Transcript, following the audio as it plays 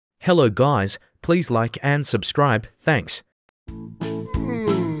Hello guys, please like and subscribe, thanks.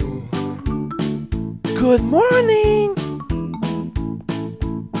 Good morning!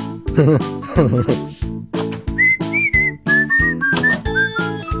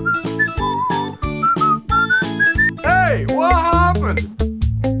 Hey, what happened?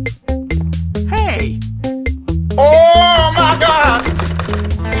 Hey! Oh my God!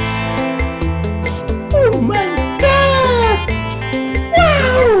 Oh my God!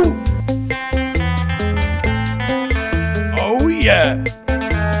 Wow! Oh yeah!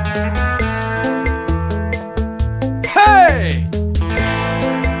 Hey!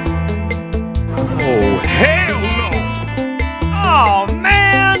 Oh hell no! Oh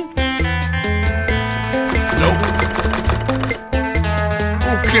man! Nope.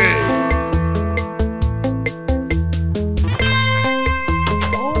 Okay.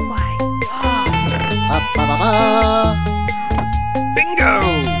 Oh my God! Bingo!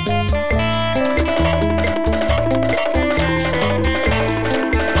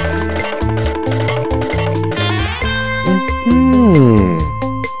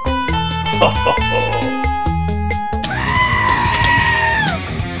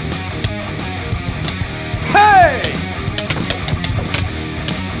 Hey!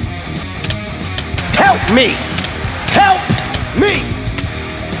 Help me! Help me!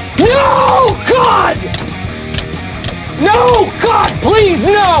 No, God! No, God, please,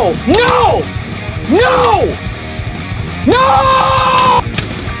 no! No! No! No!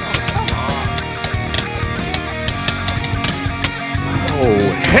 Oh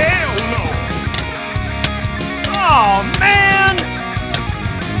hell no! Oh man!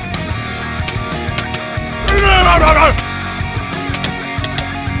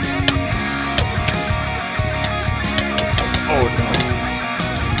 Oh no!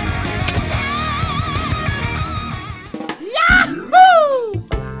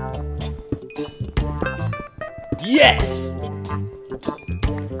 Yes!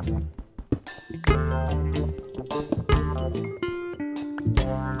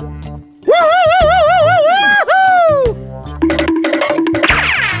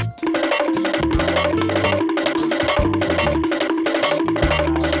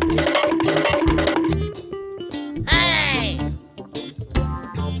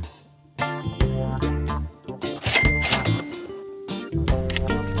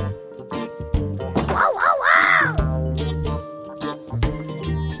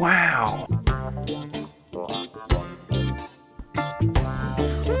 Wow!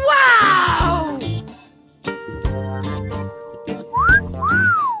 Wow!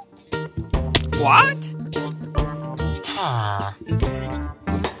 What?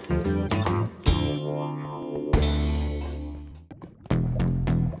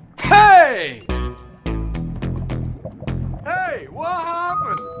 Hey! Hey, what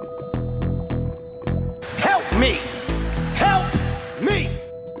happened? Help me! Help me!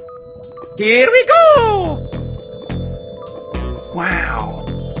 Here we go! Wow!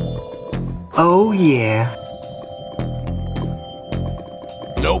 Oh, yeah.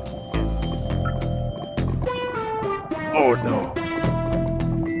 Nope. Oh no.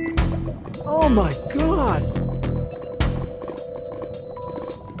 Oh my God!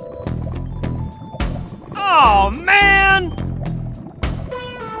 Oh man!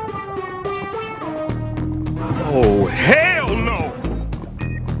 Oh hell no!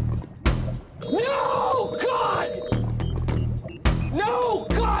 No, God! No,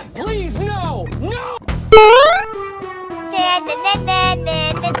 God, please, no! No!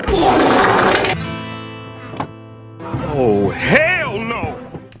 Oh hell no!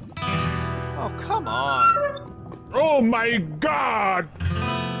 Oh, come on. Oh my God!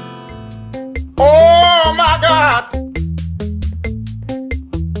 Oh my God!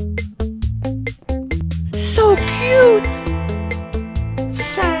 So cute!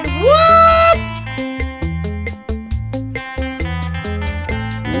 Say what?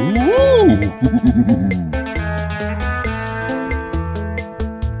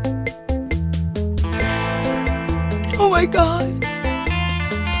 Oh my God!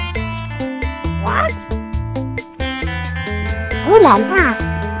 What? Ooh la la!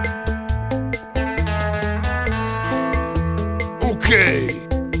 Okay.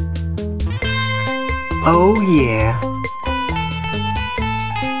 Oh, yeah.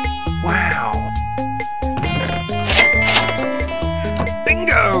 Wow!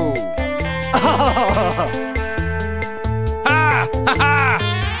 Bingo! Ha ha ha!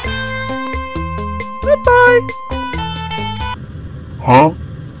 Goodbye! Huh?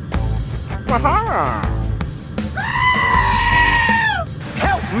 Aha!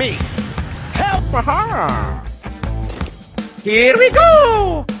 Help me! Help! Aha! Here we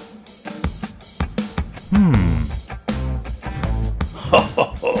go!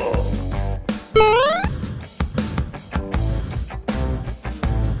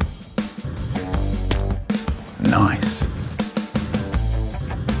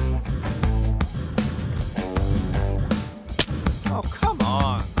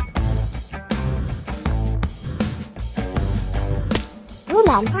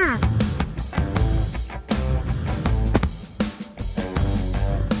 กันค่ะ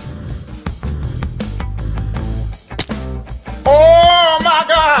Oh my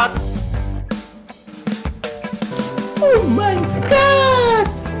God! Oh my God!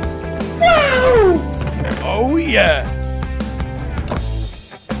 Wow! Oh yeah.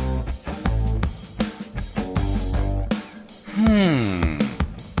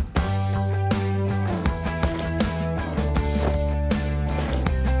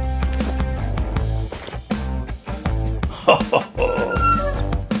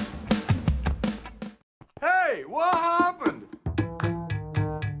 Hey, what happened?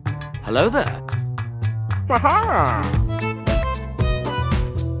 Hello there.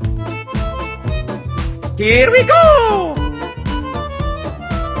 Here we go!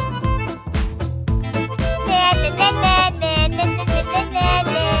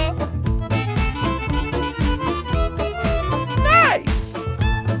 Nice!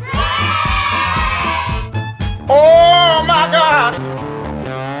 Oh my God!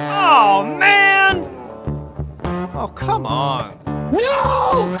 Oh, man! Oh, come on.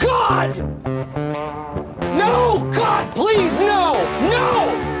 No, God! No, God, please, no! No!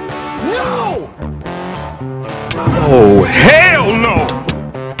 No! Oh hell no.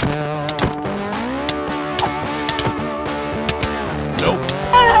 Nope.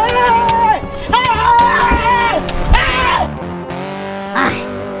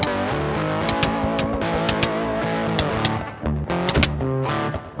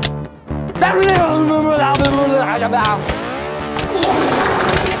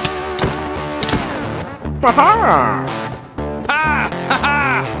 Ha ha ha.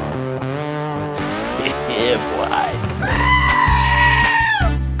 Yeah, boy.